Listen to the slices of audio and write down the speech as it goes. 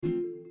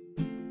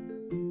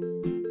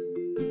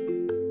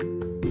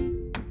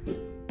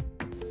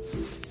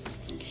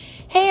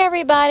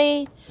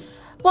everybody.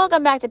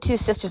 Welcome back to Two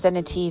Sisters and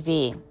a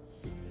TV.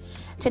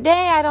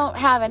 Today I don't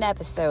have an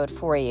episode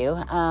for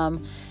you.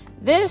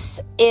 This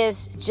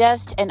is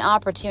just an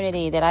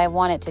opportunity that I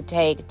wanted to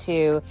take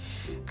to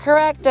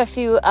correct a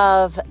few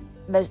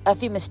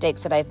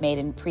mistakes that I've made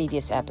in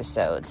previous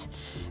episodes,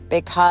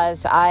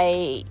 because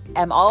I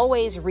am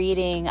always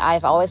reading.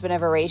 I've always been a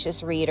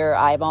voracious reader.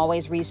 I'm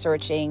always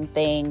researching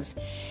things,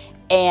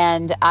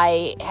 and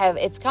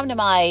it's come to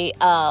my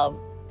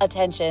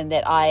attention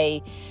that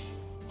I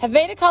have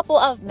made a couple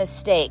of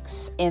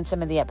mistakes in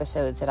some of the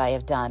episodes that I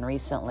have done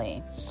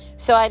recently.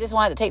 So I just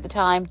wanted to take the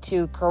time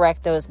to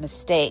correct those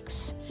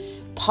mistakes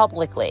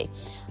publicly.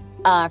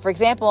 For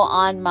example,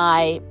 on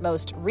my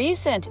most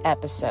recent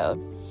episode,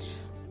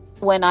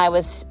 when I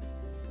was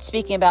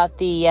speaking about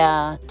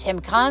the Tim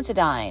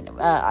Considine,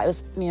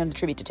 the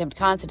tribute to Tim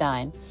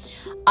Considine,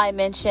 I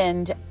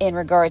mentioned in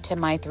regard to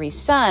my three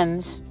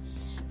sons,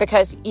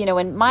 because,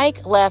 when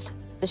Mike left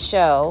the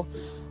show,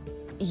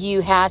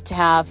 you had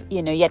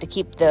to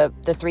keep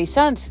the three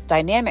sons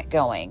dynamic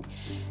going.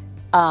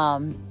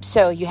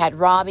 So you had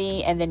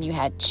Robbie, and then you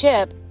had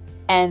Chip,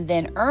 and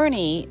then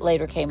Ernie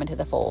later came into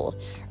the fold.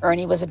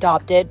 Ernie was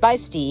adopted by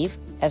Steve,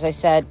 as I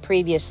said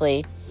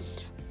previously,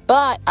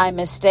 but I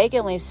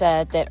mistakenly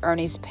said that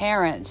Ernie's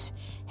parents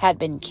had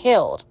been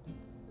killed.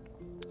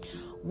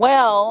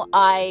 Well,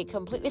 I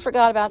completely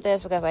forgot about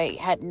this because I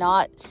had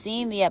not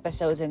seen the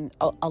episodes in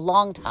a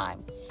long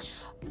time.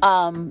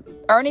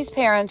 Ernie's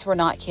parents were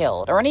not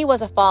killed. Ernie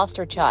was a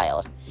foster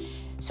child,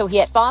 so he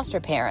had foster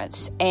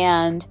parents,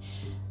 and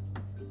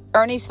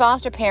Ernie's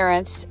foster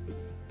parents,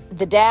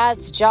 the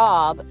dad's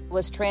job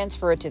was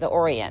transferred to the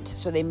Orient,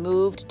 so they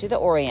moved to the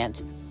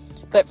Orient,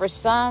 but for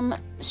some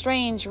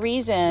strange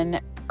reason,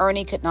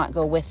 Ernie could not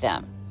go with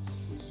them.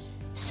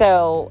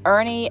 So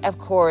Ernie, of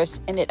course,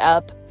 ended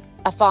up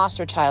a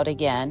foster child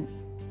again,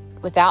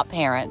 without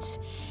parents,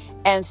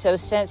 and so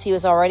since he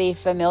was already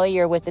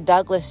familiar with the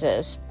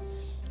Douglases,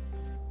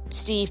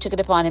 Steve took it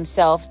upon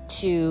himself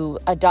to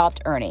adopt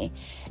Ernie.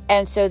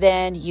 And so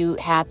then you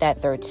had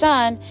that third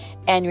son,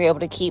 and you were able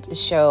to keep the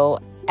show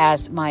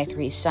as My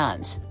Three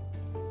Sons.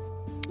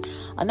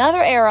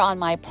 Another error on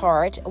my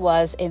part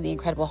was in the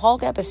Incredible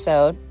Hulk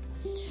episode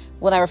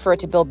when I referred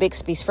to Bill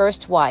Bixby's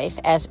first wife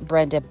as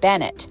Brenda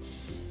Bennett.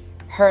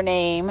 Her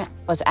name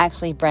was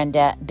actually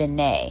Brenda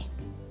Benet.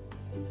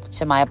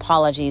 So my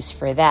apologies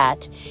for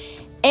that.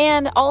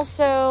 And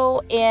also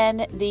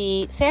in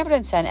the Sanford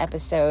and Son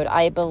episode,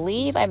 I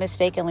believe I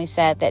mistakenly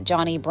said that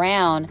Johnny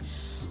Brown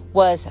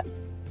was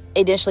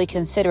initially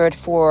considered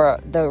for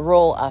the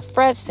role of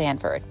Fred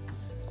Sanford,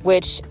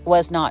 which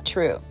was not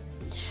true.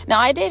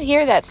 Now, I did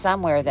hear that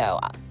somewhere, though.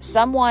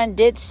 Someone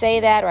did say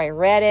that, or I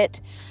read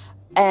it,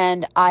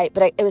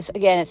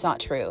 it's not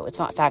true. It's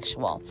not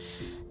factual.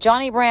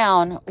 Johnny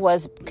Brown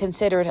was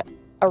considered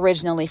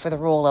originally for the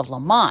role of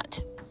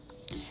Lamont.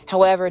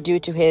 However, due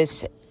to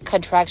his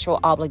contractual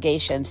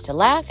obligations to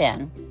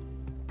Laugh-In,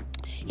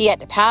 he had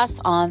to pass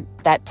on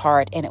that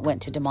part, and it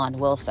went to Damon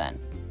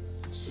Wilson.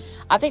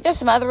 I think there's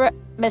some other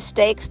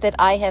mistakes that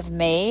I have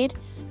made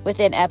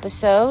within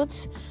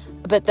episodes,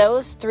 but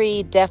those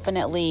three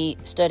definitely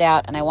stood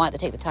out, and I want to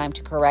take the time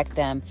to correct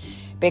them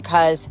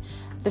because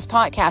this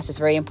podcast is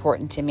very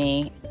important to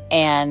me,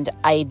 and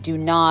I do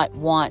not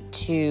want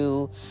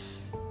to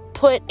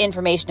put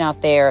information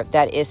out there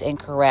that is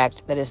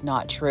incorrect, that is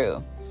not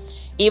true.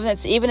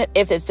 Even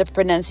if it's the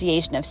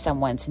pronunciation of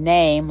someone's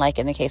name, like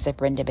in the case of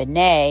Brenda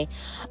Benet,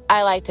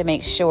 I like to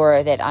make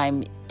sure that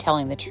I'm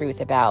telling the truth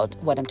about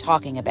what I'm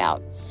talking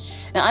about.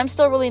 Now, I'm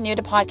still really new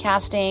to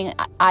podcasting.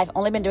 I've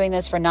only been doing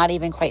this for not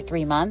even quite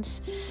 3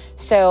 months,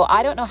 so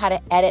I don't know how to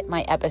edit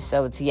my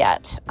episodes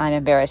yet, I'm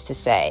embarrassed to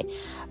say.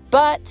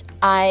 But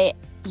I,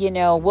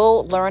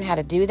 will learn how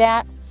to do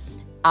that.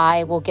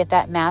 I will get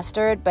that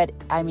mastered, but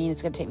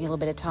it's going to take me a little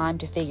bit of time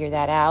to figure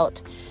that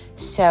out.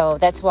 So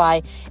that's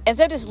why,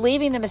 instead of just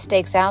leaving the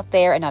mistakes out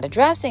there and not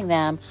addressing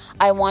them,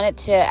 I wanted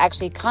to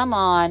actually come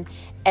on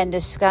and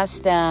discuss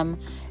them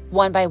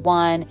one by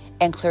one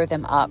and clear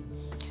them up,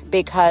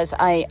 because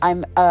I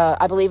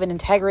believe in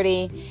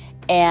integrity,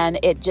 and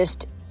it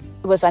just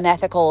was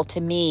unethical to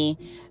me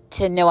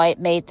to know I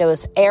made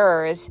those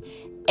errors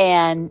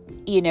and,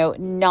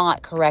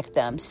 not correct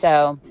them.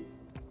 So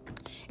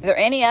if there are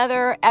any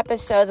other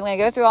episodes, I'm going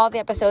to go through all the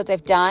episodes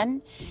I've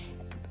done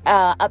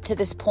up to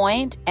this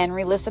point and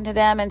re-listen to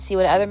them and see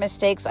what other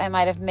mistakes I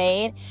might have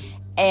made.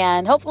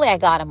 And hopefully I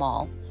got them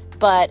all,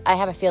 but I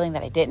have a feeling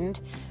that I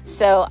didn't.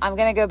 So I'm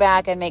going to go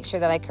back and make sure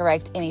that I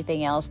correct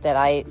anything else that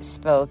I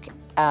spoke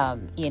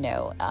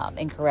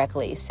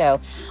incorrectly. So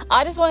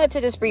I just wanted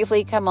to just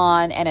briefly come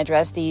on and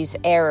address these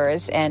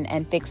errors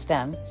and fix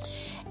them.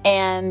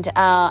 And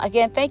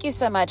again, thank you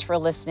so much for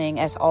listening,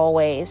 as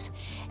always.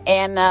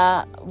 And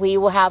we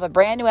will have a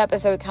brand new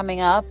episode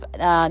coming up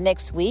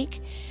next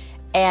week.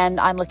 And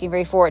I'm looking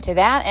very forward to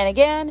that. And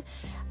again,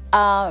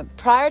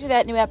 prior to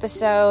that new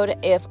episode,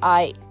 if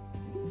I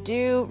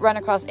do run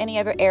across any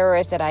other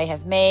errors that I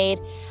have made,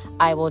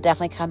 I will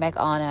definitely come back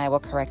on and I will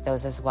correct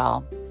those as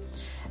well.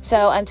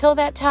 So until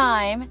that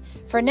time,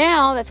 for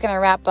now, that's going to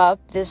wrap up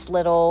this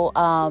little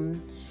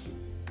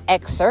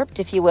excerpt,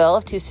 if you will,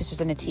 of Two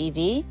Sisters and a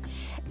TV.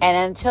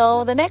 And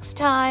until the next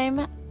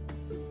time,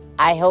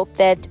 I hope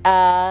that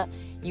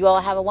you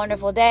all have a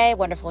wonderful day,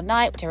 wonderful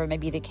night, whatever may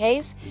be the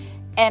case.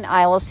 And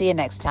I will see you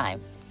next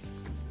time.